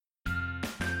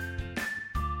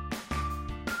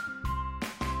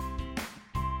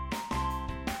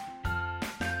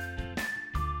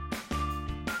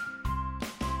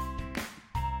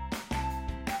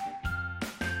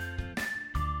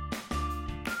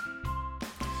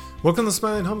Welcome to the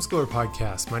Smiling Homeschooler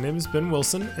Podcast. My name is Ben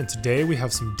Wilson, and today we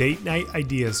have some date night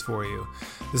ideas for you.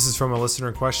 This is from a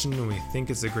listener question, and we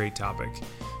think it's a great topic.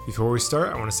 Before we start,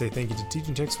 I want to say thank you to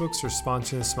Teaching Textbooks for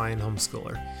sponsoring the Smiling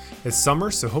Homeschooler. It's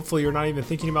summer, so hopefully you're not even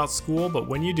thinking about school, but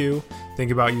when you do, think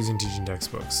about using Teaching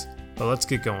Textbooks. But let's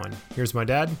get going. Here's my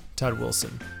dad, Todd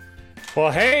Wilson. Well,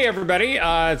 hey, everybody.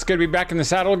 It's good to be back in the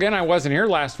saddle again. I wasn't here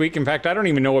last week. In fact, I don't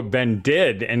even know what Ben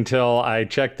did until I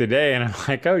checked today, and I'm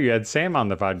like, oh, you had Sam on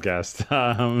the podcast.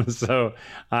 So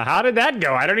how did that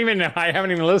go? I don't even know. I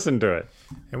haven't even listened to it.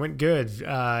 It went good.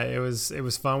 It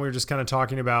was fun. We were just kind of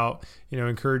talking about,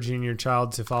 encouraging your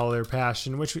child to follow their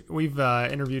passion, which we've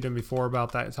interviewed him before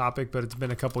about that topic, but it's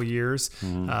been a couple years.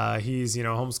 Mm-hmm. He's,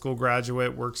 homeschool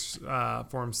graduate, works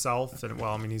for himself,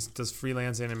 and he does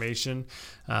freelance animation,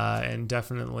 and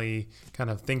definitely kind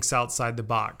of thinks outside the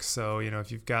box. So,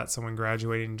 if you've got someone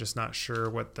graduating and just not sure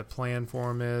what the plan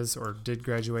for him is or did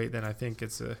graduate, then I think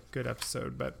it's a good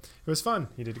episode. But it was fun.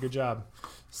 He did a good job.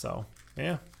 So,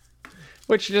 yeah.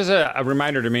 Which is a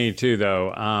reminder to me, too,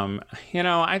 though.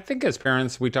 I think as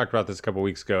parents, we talked about this a couple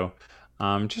weeks ago,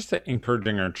 just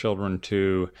encouraging our children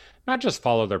to not just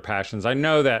follow their passions. I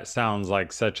know that sounds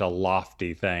like such a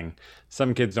lofty thing.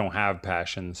 Some kids don't have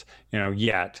passions,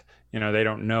 yet. They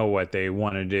don't know what they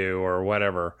want to do or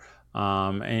whatever.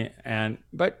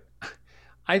 But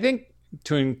I think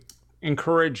to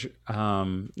encourage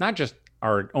not just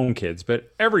our own kids,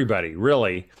 but everybody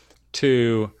really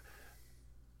to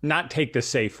not take the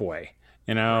safe way.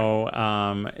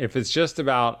 If it's just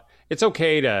about, it's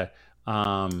okay to,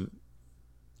 not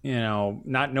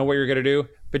know what you're going to do,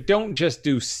 but don't just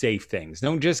do safe things.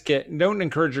 Don't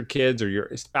encourage your kids or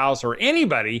your spouse or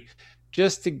anybody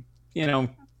just to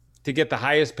get the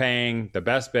highest paying, the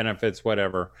best benefits,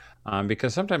 whatever.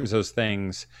 Because sometimes those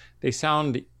things, they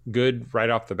sound good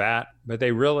right off the bat, but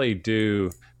they really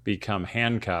do become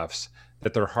handcuffs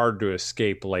that they're hard to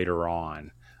escape later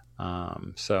on.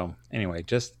 So anyway,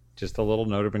 just a little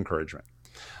note of encouragement.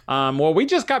 Well, we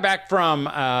just got back from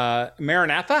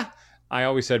Maranatha. I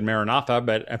always said Maranatha,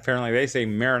 but apparently they say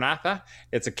Maranatha.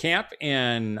 It's a camp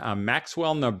in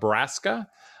Maxwell, Nebraska.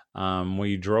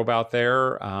 We drove out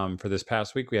there for this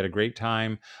past week. We had a great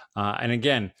time. And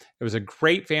again, it was a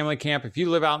great family camp. If you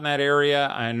live out in that area,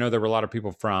 I know there were a lot of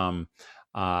people from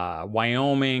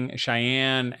Wyoming,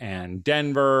 Cheyenne, and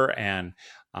Denver, and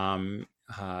the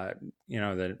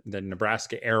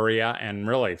Nebraska area, and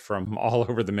really from all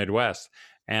over the Midwest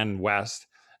and West.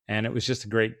 And it was just a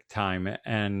great time.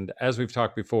 And as we've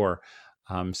talked before,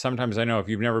 sometimes I know if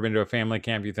you've never been to a family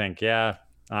camp, you think, yeah,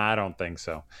 I don't think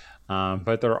so.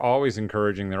 But they're always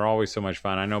encouraging. They're always so much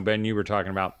fun. I know, Ben, you were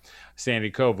talking about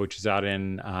Sandy Cove, which is out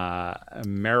in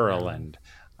Maryland,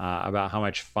 about how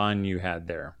much fun you had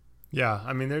there. Yeah,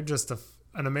 they're just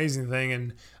an amazing thing.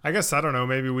 And I guess, I don't know,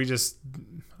 maybe we just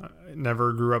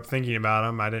never grew up thinking about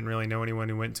them. I didn't really know anyone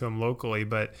who went to them locally,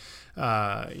 but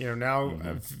now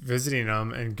visiting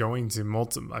them and going to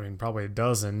probably a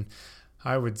dozen,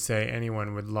 I would say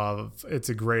anyone would love. It's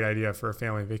a great idea for a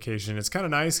family vacation. It's kind of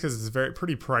nice because it's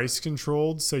pretty price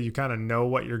controlled, so you kind of know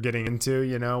what you're getting into.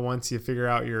 Once you figure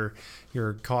out your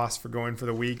cost for going for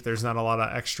the week, there's not a lot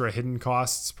of extra hidden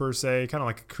costs per se. Kind of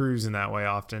like a cruise in that way.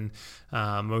 Often,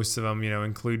 most of them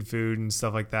include food and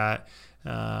stuff like that.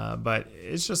 But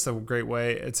it's just a great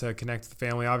way to connect with the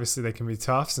family. Obviously, they can be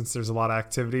tough since there's a lot of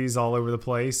activities all over the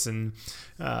place, and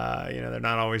they're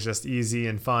not always just easy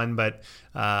and fun. But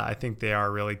I think they are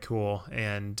really cool,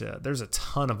 and there's a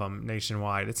ton of them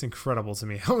nationwide. It's incredible to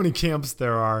me how many camps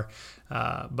there are.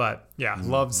 But yeah,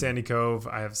 love Sandy Cove.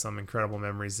 I have some incredible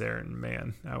memories there, and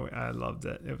man, I loved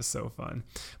it. It was so fun.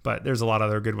 But there's a lot of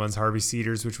other good ones. Harvey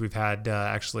Cedars, which we've had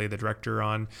actually the director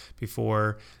on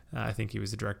before. I think he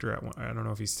was the director at one. I don't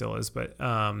know if he still is, but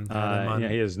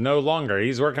he is no longer.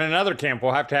 He's working another camp.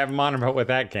 We'll have to have him on about with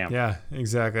that camp. Yeah,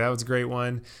 exactly. That was a great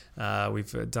one.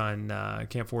 We've done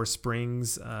Camp Forest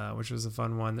Springs, which was a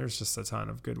fun one. There's just a ton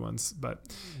of good ones, but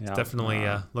definitely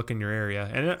look in your area.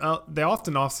 And they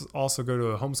often also go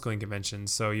to a homeschooling convention,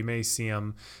 so you may see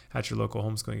them at your local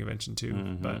homeschooling convention too.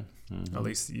 Mm-hmm. But at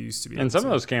least it used to be. And some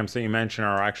of those camps that you mentioned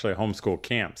are actually homeschool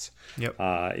camps. Yep.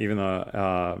 Even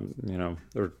though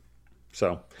they're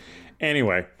so.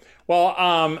 Anyway, well,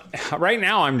 right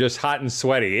now I'm just hot and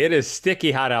sweaty. It is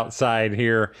sticky hot outside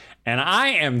here, and I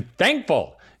am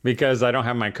thankful because I don't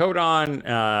have my coat on,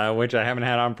 which I haven't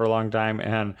had on for a long time,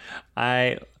 and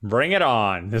I bring it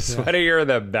on. The sweatier,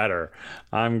 the better.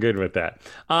 I'm good with that.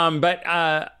 But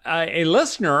a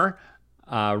listener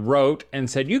wrote and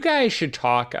said, you guys should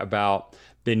talk about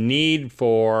the need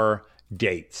for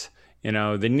dates.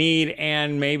 The need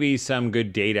and maybe some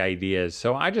good date ideas.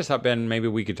 So I just thought, Ben, maybe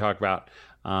we could talk about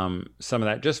some of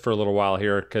that just for a little while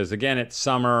here, because again, it's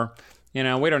summer. We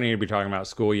don't need to be talking about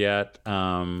school yet,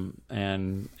 and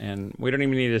we don't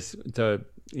even need to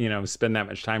spend that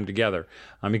much time together,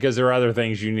 because there are other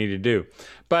things you need to do.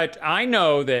 But I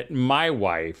know that my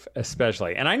wife,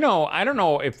 especially, and I don't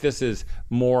know if this is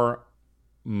more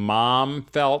mom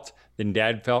felt than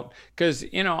dad felt, because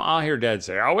I'll hear dad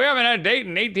say, "Oh, we haven't had a date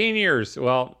in 18 years."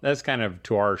 Well, that's kind of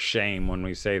to our shame when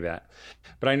we say that.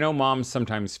 But I know moms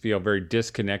sometimes feel very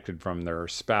disconnected from their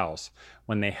spouse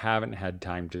when they haven't had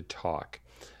time to talk.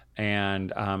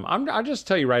 And I'll just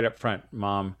tell you right up front,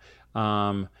 Mom,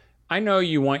 I know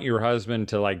you want your husband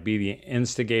to like be the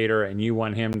instigator, and you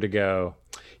want him to go,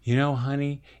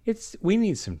 honey, we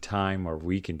need some time where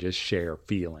we can just share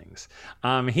feelings.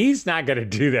 He's not going to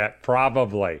do that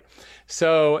probably.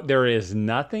 So there is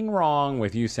nothing wrong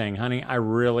with you saying, honey, I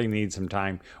really need some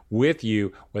time with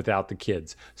you without the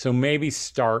kids. So maybe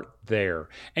start there.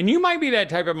 And you might be that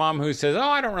type of mom who says, oh,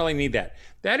 I don't really need that.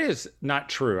 That is not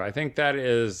true. I think that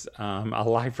is a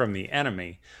lie from the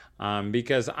enemy,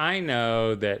 because I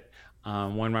know that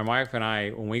when my wife and I,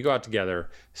 when we go out together,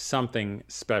 something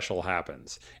special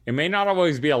happens. It may not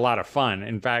always be a lot of fun.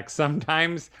 In fact,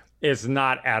 sometimes it's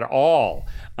not at all,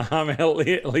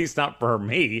 at least not for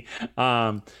me.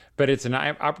 But it's an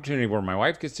opportunity where my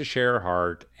wife gets to share her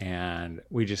heart, and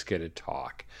we just get to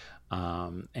talk.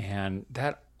 And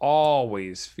that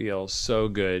always feels so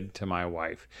good to my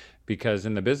wife, because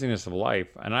in the busyness of life,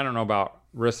 and I don't know about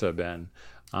Rissa, Ben,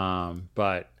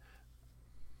 but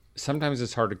sometimes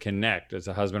it's hard to connect as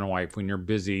a husband and wife when you're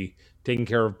busy taking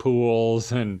care of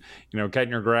pools and, cutting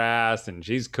your grass, and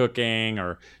she's cooking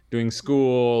or doing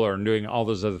school or doing all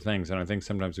those other things. And I think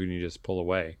sometimes we need to just pull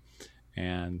away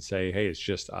and say, hey, it's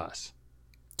just us.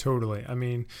 Totally. I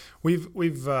mean, we've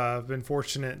been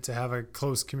fortunate to have a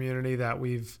close community that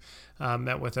we've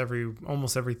met with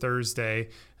almost every Thursday,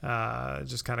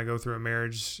 just kind of go through a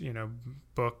marriage,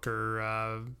 book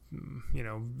or,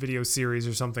 video series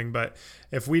or something. But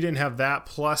if we didn't have that,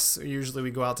 plus usually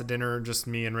we go out to dinner, just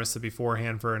me and Rissa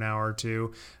beforehand for an hour or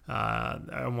two,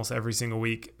 almost every single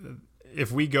week.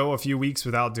 If we go a few weeks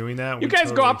without doing that, you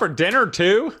guys go out for dinner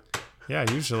too? Yeah,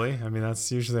 usually. I mean,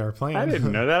 that's usually our plan. I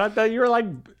didn't know that. I thought you were like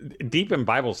deep in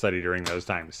Bible study during those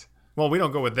times. Well, we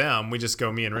don't go with them. We just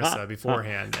go me and Rissa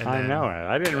beforehand. And I know it.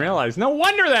 I didn't realize. No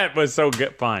wonder that was so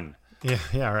good fun.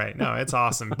 Yeah, right. No, it's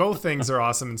awesome. Both things are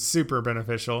awesome and super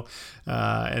beneficial.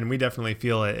 And we definitely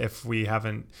feel it. If we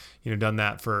haven't, done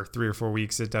that for 3 or 4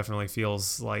 weeks, it definitely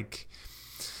feels like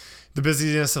the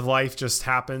busyness of life just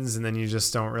happens, and then you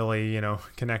just don't really,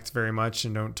 connect very much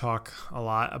and don't talk a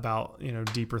lot about,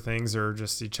 deeper things or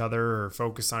just each other or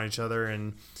focus on each other.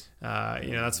 And,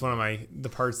 that's one of the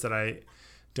parts that I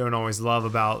don't always love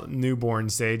about newborn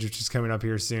stage, which is coming up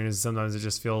here soon, is sometimes it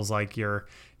just feels like you're,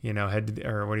 head,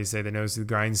 or what do you say, the nose to the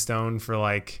grindstone for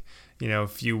like, a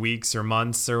few weeks or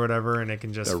months or whatever, and it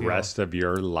can just the rest of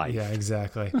your life. Yeah,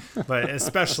 exactly. But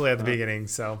especially at the beginning.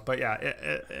 So, but yeah,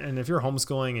 and if you're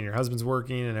homeschooling and your husband's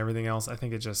working and everything else, I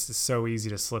think it just is so easy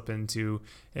to slip into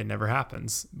it never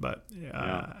happens. But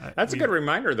that's a good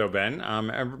reminder though, Ben.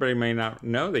 Everybody may not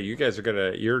know that you guys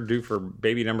you're due for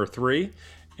baby number 3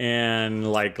 in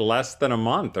like less than a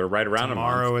month, or right around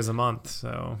tomorrow is a month.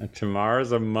 So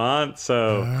tomorrow's a month.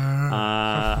 So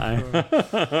oh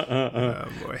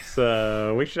boy.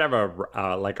 So we should have a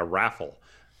raffle,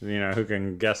 who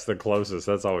can guess the closest.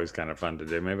 That's always kind of fun to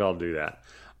do. Maybe I'll do that.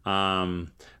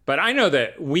 But I know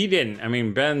that we didn't. I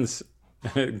mean, Ben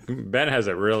has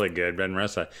it really good, Ben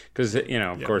Rissa, because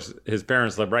of course his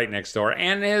parents live right next door,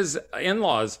 and his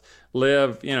in-laws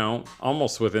live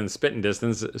almost within spitting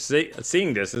distance,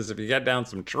 seeing distance if you got down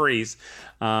some trees.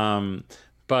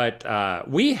 But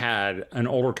we had an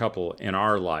older couple in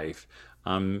our life.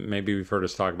 Maybe we've heard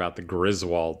us talk about the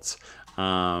Griswolds.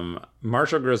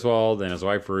 Marshall Griswold and his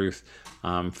wife Ruth,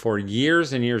 for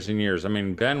years and years and years. I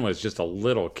mean, Ben was just a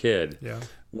little kid. Yeah.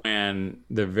 When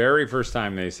the very first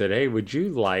time they said, hey, would you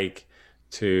like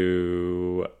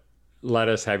to let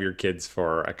us have your kids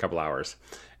for a couple hours?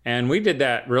 And we did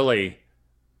that really.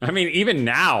 I mean, even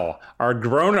now, our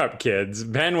grown-up kids,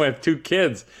 Ben with 2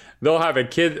 kids, they'll have a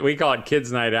kid, we call it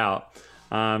kids night out.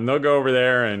 They'll go over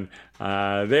there, and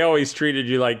they always treated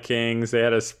you like kings. They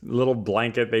had a little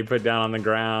blanket they put down on the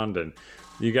ground, and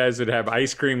you guys would have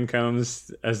ice cream cones,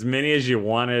 as many as you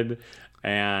wanted,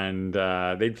 and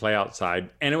they'd play outside.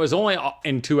 And it was only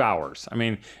in 2 hours. I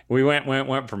mean, we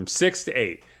went from 6 to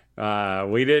 8.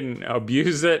 We didn't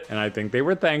abuse it, and I think they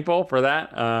were thankful for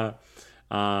that.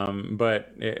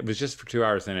 But it was just for 2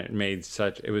 hours, and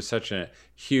it was such a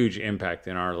huge impact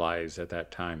in our lives at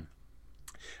that time.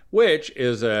 Which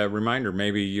is a reminder,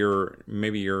 maybe you're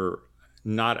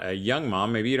not a young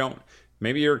mom, maybe you don't,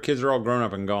 maybe your kids are all grown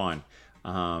up and gone.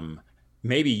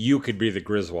 Maybe you could be the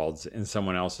Griswolds in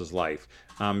someone else's life.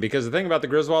 Because the thing about the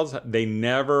Griswolds, they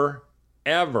never,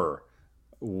 ever,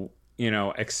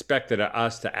 expected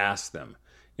us to ask them.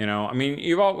 I mean,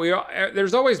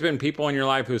 there's always been people in your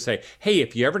life who say, "Hey,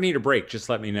 if you ever need a break, just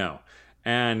let me know."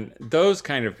 And those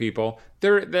kind of people,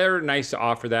 they're nice to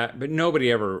offer that, but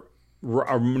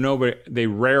they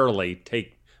rarely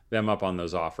take them up on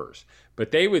those offers.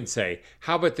 But they would say,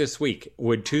 "How about this week?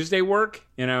 Would Tuesday work?"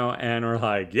 And we're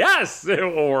like, "Yes, it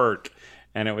will work."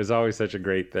 And it was always such a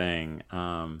great thing.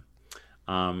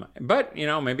 But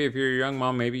maybe if you're a young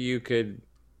mom, maybe you could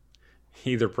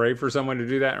either pray for someone to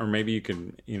do that, or maybe you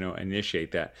can,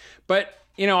 initiate that. But,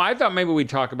 I thought maybe we'd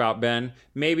talk about, Ben,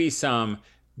 maybe some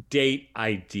date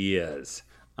ideas.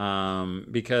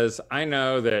 Because I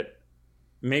know that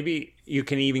maybe you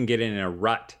can even get in a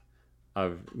rut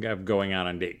of going out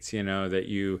on dates, that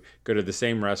you go to the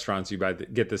same restaurants,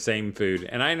 get the same food.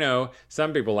 And I know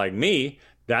some people like me,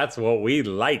 that's what we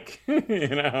like,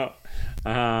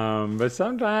 But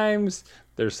sometimes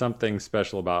there's something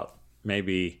special about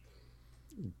maybe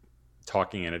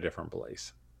talking in a different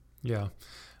place. Yeah.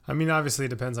 I mean, obviously it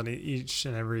depends on each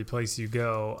and every place you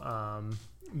go.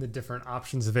 The different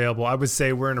options available. I would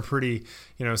say we're in a pretty,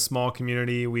 small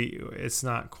community. It's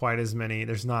not quite as many.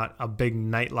 There's not a big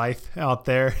nightlife out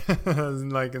there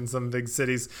like in some big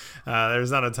cities.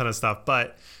 There's not a ton of stuff,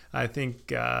 but I think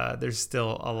there's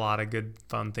still a lot of good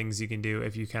fun things you can do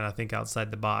if you kind of think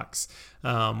outside the box.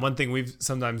 One thing we've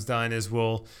sometimes done is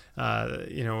there's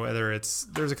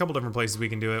a couple different places we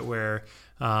can do it where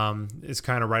it's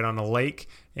kind of right on a lake,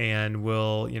 and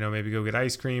we'll, maybe go get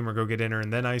ice cream or go get dinner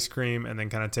and then ice cream, and then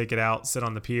kind of take it out, sit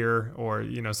on the pier, or,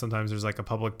 sometimes there's like a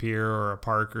public pier or a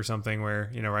park or something where,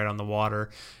 right on the water.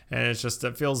 And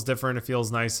it feels different. It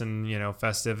feels nice and,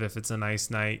 festive if it's a nice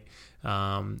night.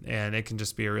 And it can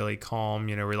just be a really calm,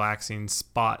 relaxing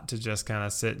spot to just kind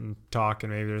of sit and talk,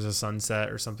 and maybe there's a sunset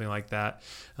or something like that.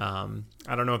 I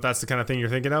don't know if that's the kind of thing you're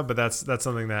thinking of, but that's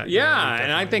something that,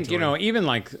 and I think, even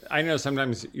like, I know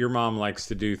sometimes your mom likes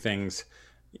to do things,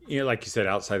 like you said,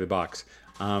 outside the box.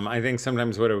 I think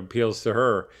sometimes what appeals to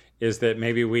her is that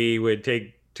maybe we would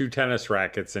take 2 tennis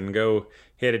rackets and go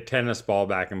hit a tennis ball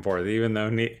back and forth, even though,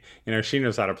 she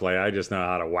knows how to play. I just know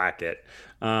how to whack it.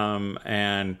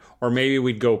 Or maybe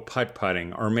we'd go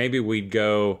putt-putting, or maybe we'd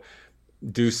go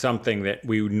do something that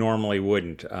we normally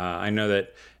wouldn't. I know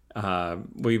that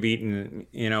we've eaten,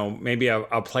 maybe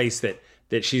a place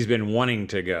that she's been wanting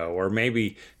to go, or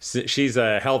maybe she's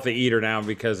a healthy eater now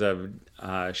because of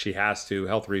she has to,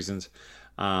 health reasons.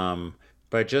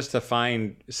 But just to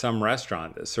find some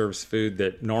restaurant that serves food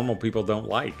that normal people don't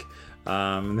like,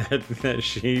 that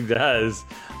she does,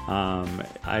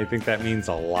 I think that means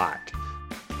a lot.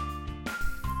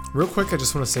 Real quick, I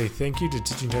just want to say thank you to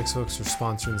Teaching Textbooks for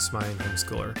sponsoring the Smiling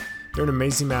Homeschooler. They're an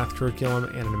amazing math curriculum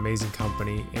and an amazing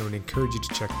company, and would encourage you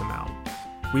to check them out.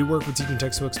 We work with Teaching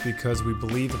Textbooks because we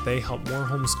believe that they help more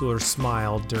homeschoolers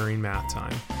smile during math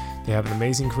time. They have an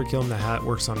amazing curriculum that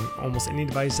works on almost any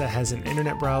device that has an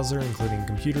internet browser, including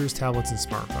computers, tablets, and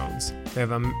smartphones. They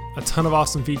have a ton of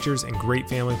awesome features and great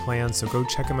family plans, so go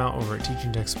check them out over at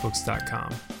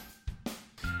teachingtextbooks.com.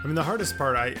 I mean, the hardest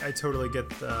part, I totally get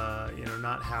the,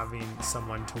 not having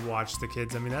someone to watch the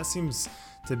kids. I mean, that seems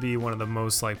to be one of the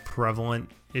most prevalent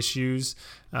issues.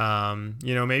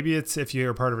 Maybe it's if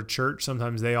you're a part of a church,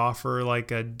 sometimes they offer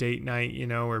like a date night,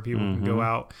 where people can go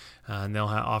out and they'll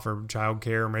offer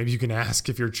childcare. Or maybe you can ask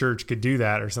if your church could do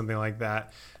that or something like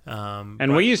that.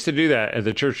 And we used to do that at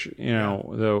the church,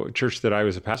 the church that I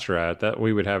was a pastor at, that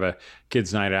we would have a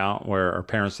kids night out or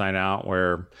parents night out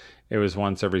where it was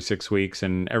once every 6 weeks,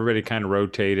 and everybody kind of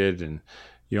rotated, and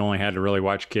you only had to really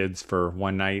watch kids for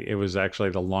one night. It was actually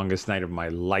the longest night of my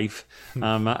life.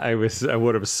 I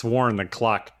would have sworn the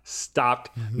clock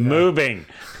stopped moving,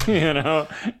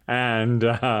 and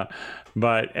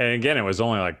again, it was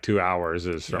only like 2 hours.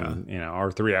 It was from,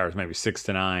 or 3 hours, maybe 6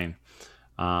 to 9.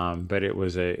 But it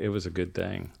was a good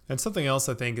thing. And something else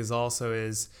I think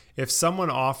is if someone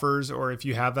offers, or if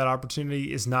you have that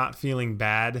opportunity, is not feeling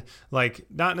bad, like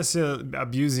not necessarily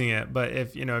abusing it, but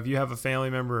if you have a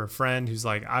family member or a friend who's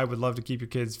like, I would love to keep your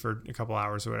kids for a couple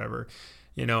hours or whatever,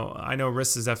 I know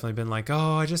Riss has definitely been like,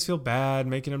 oh, I just feel bad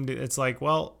making them do. It's like,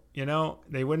 well,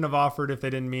 they wouldn't have offered if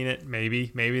they didn't mean it.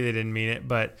 Maybe they didn't mean it,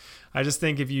 but I just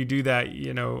think if you do that,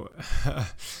 you know,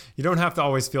 you don't have to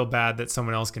always feel bad that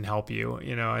someone else can help you.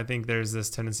 You know, I think there's this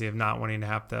tendency of not wanting to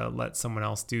have to let someone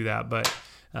else do that, but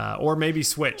or maybe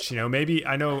switch, you know, maybe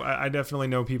I definitely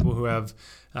know people who have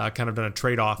kind of done a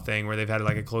trade-off thing where they've had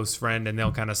like a close friend and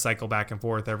they'll kind of cycle back and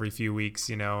forth every few weeks,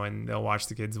 you know, and they'll watch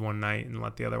the kids one night and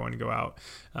let the other one go out.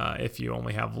 If you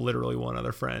only have literally one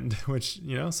other friend, which,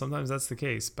 you know, sometimes that's the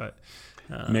case, but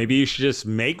maybe you should just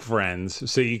make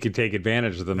friends so you could take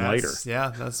advantage of them later.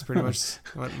 Yeah, that's pretty much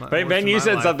what But Ben, you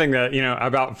said something that, you know,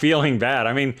 about feeling bad.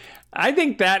 I mean, I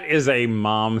think that is a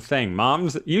mom thing.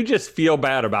 Moms, you just feel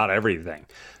bad about everything.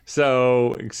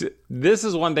 So this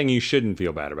is one thing you shouldn't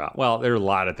feel bad about. Well, there are a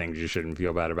lot of things you shouldn't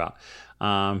feel bad about.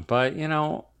 But, you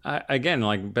know, again,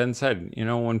 like Ben said, you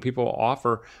know, when people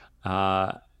offer,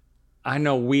 I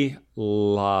know we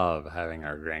love having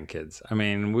our grandkids. I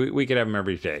mean, we could have them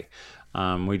every day.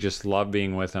 We just love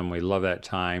being with them. We love that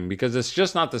time because it's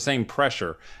just not the same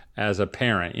pressure as a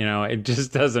parent. You know, it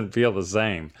just doesn't feel the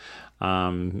same.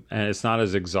 And it's not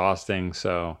as exhausting.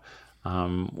 So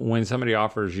when somebody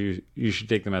offers you, you should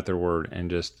take them at their word and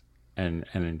just and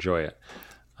enjoy it.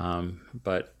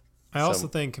 But I also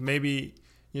think maybe,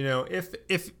 you know,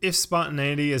 if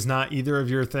spontaneity is not either of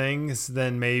your things,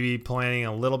 then maybe planning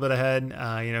a little bit ahead,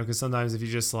 you know, because sometimes if you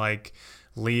just like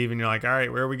leave and you're like, all right,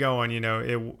 where are we going? You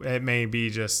know, it may be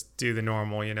just do the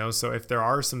normal, you know. So if there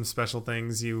are some special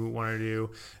things you want to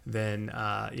do, then,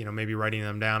 you know, maybe writing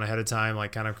them down ahead of time,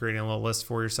 like kind of creating a little list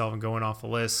for yourself and going off a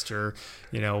list, or,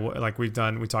 you know, like we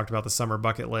talked about the summer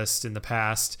bucket list in the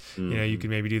past, you know, you could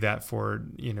maybe do that for,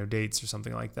 you know, dates or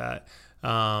something like that.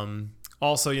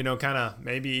 Also, you know, kind of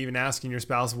maybe even asking your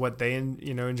spouse what they,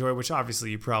 you know, enjoy, which obviously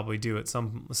you probably do at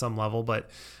some level, but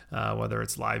whether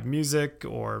it's live music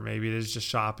or maybe it is just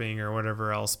shopping or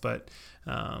whatever else. But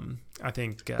I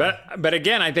think. But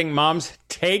again, I think moms,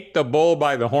 take the bull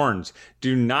by the horns.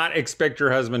 Do not expect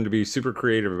your husband to be super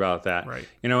creative about that. Right.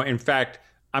 You know, in fact,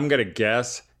 I'm going to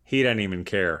guess he doesn't even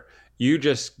care. You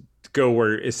just go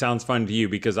where it sounds fun to you,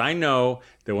 because I know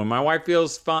that when my wife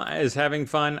is having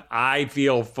fun, I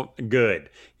feel good.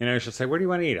 You know, she'll say, "Where do you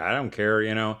want to eat?" I don't care.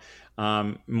 You know,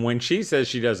 when she says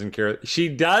she doesn't care, she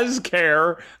does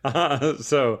care.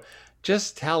 So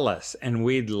just tell us, and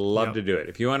we'd love to do it.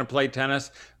 If you want to play tennis,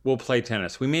 we'll play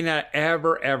tennis. We may not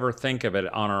ever think of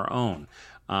it on our own,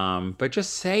 but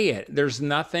just say it. There's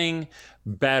nothing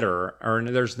better, or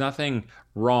there's nothing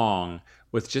wrong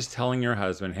with just telling your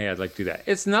husband, hey, I'd like to do that.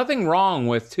 It's nothing wrong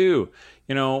with, too,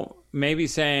 you know, maybe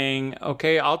saying,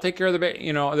 okay, I'll take care of the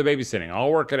babysitting.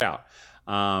 I'll work it out.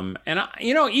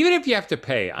 You know, even if you have to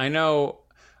pay, I know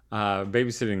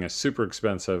babysitting is super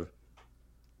expensive,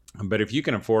 but if you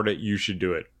can afford it, you should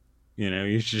do it. You know,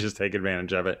 you should just take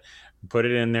advantage of it. Put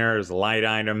it in there as a light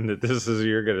item that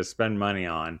you're going to spend money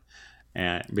on,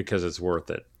 and because it's worth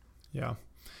it. Yeah.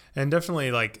 And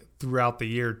definitely like throughout the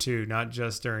year too, not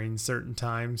just during certain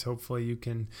times. Hopefully you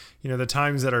can, you know, the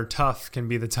times that are tough can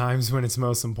be the times when it's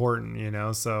most important, you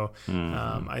know? So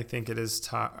I think it is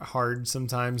hard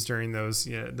sometimes during those,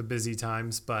 you know, the busy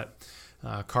times, but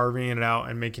carving it out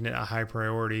and making it a high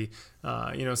priority,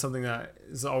 you know, something that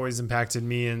has always impacted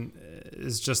me and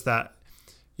is just that,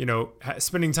 you know,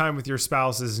 spending time with your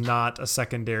spouse is not a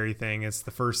secondary thing. It's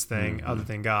the first thing other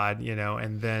than God, you know,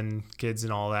 and then kids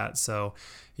and all that. So,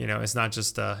 you know, it's not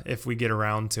just if we get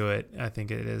around to it. I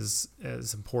think it is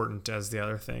as important as the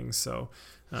other things. So,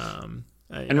 and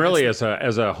really, as a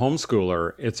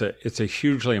homeschooler, it's a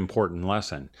hugely important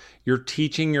lesson. You're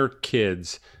teaching your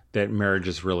kids that marriage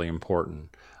is really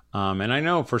important. And I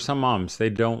know for some moms,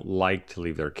 they don't like to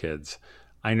leave their kids.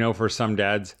 I know for some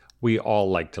dads, we all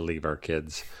like to leave our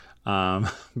kids.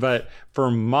 But for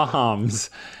moms,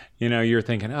 you know, you're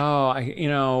thinking, oh,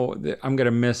 I'm going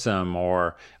to miss them,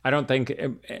 or I don't think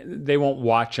they won't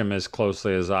watch them as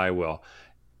closely as I will.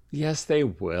 Yes, they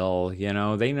will. You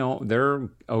know, they know they're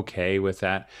okay with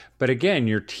that. But again,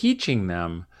 you're teaching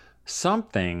them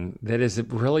something that is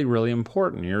really, really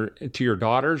important. To your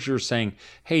daughters, you're saying,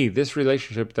 hey, this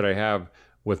relationship that I have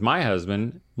with my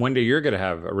husband, one day you're going to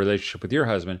have a relationship with your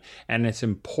husband, and it's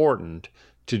important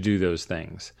to do those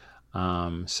things.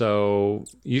 So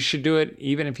you should do it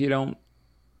even if you don't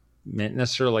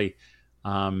necessarily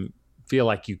feel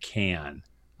like you can,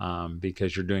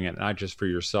 because you're doing it not just for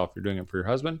yourself. You're doing it for your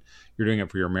husband, you're doing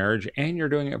it for your marriage, and you're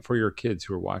doing it for your kids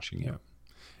who are watching you.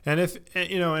 And if,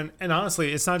 you know, and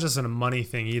honestly, it's not just a money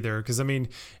thing either. Because, I mean,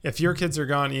 if your kids are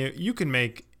gone, you can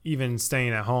make even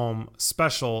staying at home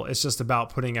special. It's just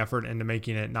about putting effort into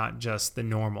making it not just the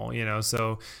normal,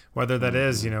 so whether that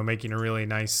is, making a really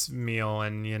nice meal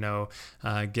and,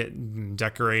 get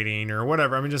decorating or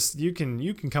whatever. I mean, just you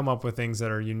can come up with things that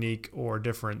are unique or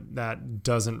different that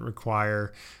doesn't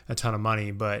require a ton of money.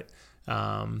 But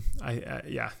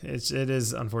it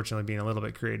is unfortunately being a little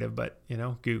bit creative, but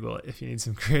Google it if you need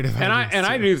some creative ideas.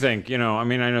 I do think, I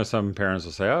mean, I know some parents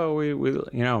will say, oh,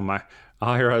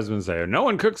 I'll hear husbands say, no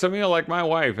one cooks a meal like my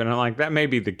wife. And I'm like, that may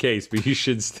be the case, but you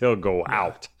should still go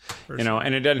out, sure.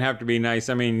 And it doesn't have to be nice.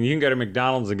 I mean, you can go to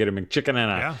McDonald's and get a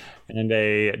McChicken and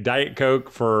a Diet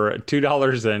Coke for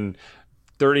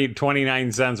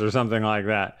 $2.29 or something like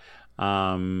that.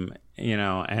 And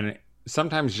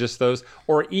sometimes just those,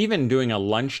 or even doing a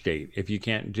lunch date if you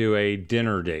can't do a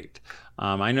dinner date.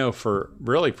 I know for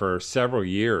several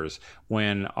years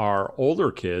when our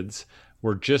older kids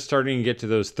were just starting to get to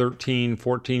those 13,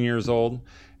 14 years old,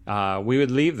 we would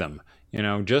leave them,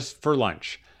 just for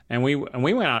lunch. And we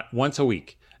went out once a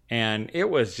week, and it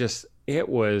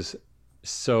was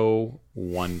so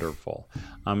wonderful.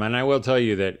 And I will tell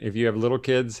you that if you have little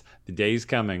kids, the day's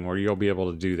coming where you'll be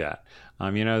able to do that.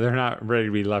 They're not ready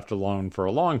to be left alone for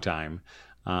a long time.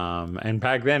 And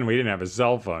back then we didn't have a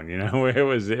cell phone, it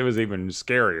was even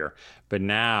scarier, but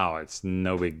now it's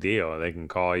no big deal. They can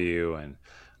call you, and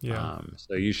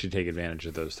so you should take advantage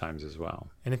of those times as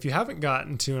well. And if you haven't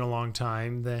gotten to in a long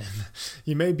time, then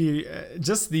you may be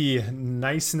just the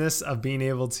niceness of being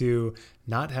able to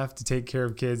not have to take care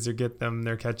of kids or get them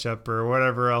their ketchup or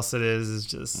whatever else it is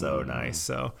just so nice.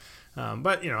 So,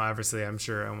 but obviously I'm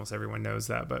sure almost everyone knows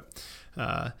that, but,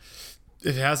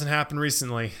 if it hasn't happened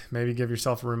recently, maybe give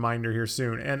yourself a reminder here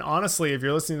soon. And honestly, if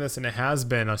you're listening to this and it has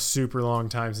been a super long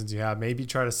time since you have, maybe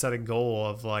try to set a goal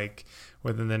of like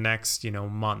within the next,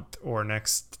 month or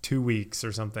next 2 weeks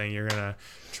or something, you're going to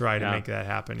try to make that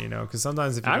happen, because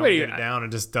sometimes if you don't get it down, it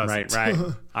just doesn't. Right.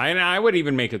 I would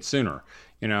even make it sooner,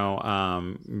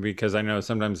 because I know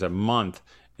sometimes a month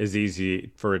is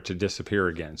easy for it to disappear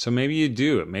again. So maybe you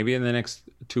do it, maybe in the next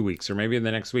 2 weeks, or maybe in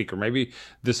the next week, or maybe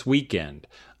this weekend.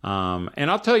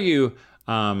 And I'll tell you,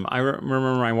 I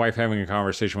remember my wife having a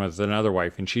conversation with another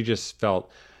wife, and she just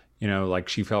felt, like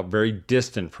she felt very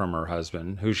distant from her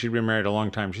husband, who she'd been married a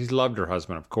long time. She's loved her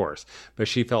husband, of course, but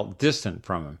she felt distant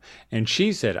from him. And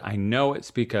she said, I know it's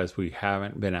because we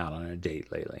haven't been out on a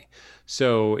date lately.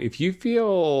 So if you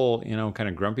feel, kind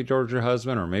of grumpy towards your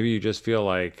husband, or maybe you just feel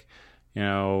like,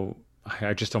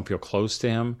 I just don't feel close to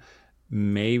him,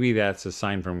 maybe that's a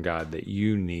sign from God that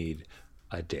you need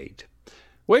a date.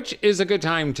 Which is a good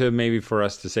time to maybe for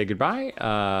us to say goodbye,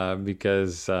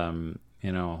 because I'm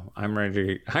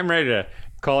ready to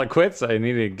call it quits. I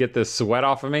need to get this sweat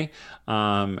off of me.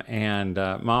 Mom,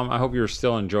 I hope you're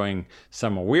still enjoying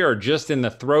summer. We are just in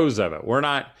the throes of it. We're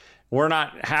not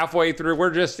halfway through. We're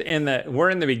just in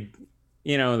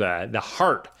the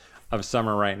heart of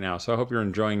summer right now. So I hope you're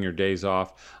enjoying your days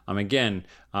off. Again,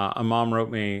 a mom wrote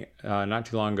me not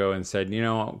too long ago and said,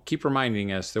 keep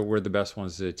reminding us that we're the best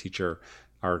ones to teach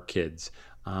our kids.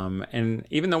 And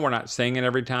even though we're not saying it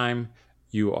every time,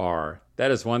 you are. That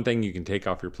is one thing you can take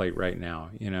off your plate right now.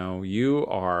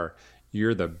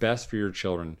 You're the best for your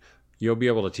children. You'll be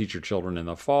able to teach your children in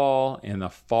the fall,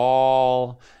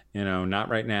 not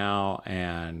right now.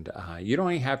 And you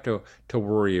don't even have to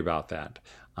worry about that.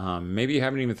 Maybe you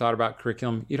haven't even thought about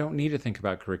curriculum. You don't need to think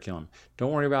about curriculum.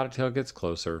 Don't worry about it till it gets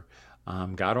closer.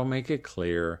 God will make it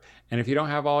clear. And if you don't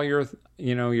have all your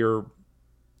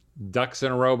ducks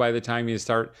in a row by the time you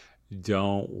start,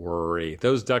 don't worry.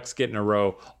 Those ducks get in a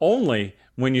row only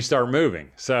when you start moving.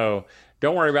 So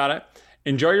don't worry about it.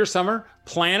 Enjoy your summer.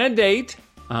 Plan a date.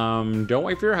 Don't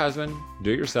wait for your husband.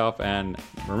 Do it yourself. And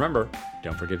remember,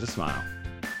 don't forget to smile.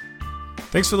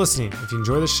 Thanks for listening. If you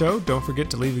enjoy the show, don't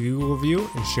forget to leave a Google review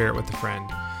and share it with a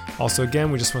friend. Also, again,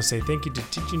 we just want to say thank you to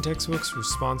Teaching Textbooks for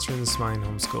sponsoring the Smiling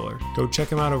Homeschooler. Go check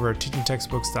them out over at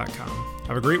teachingtextbooks.com.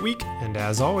 Have a great week, and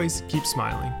as always, keep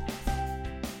smiling.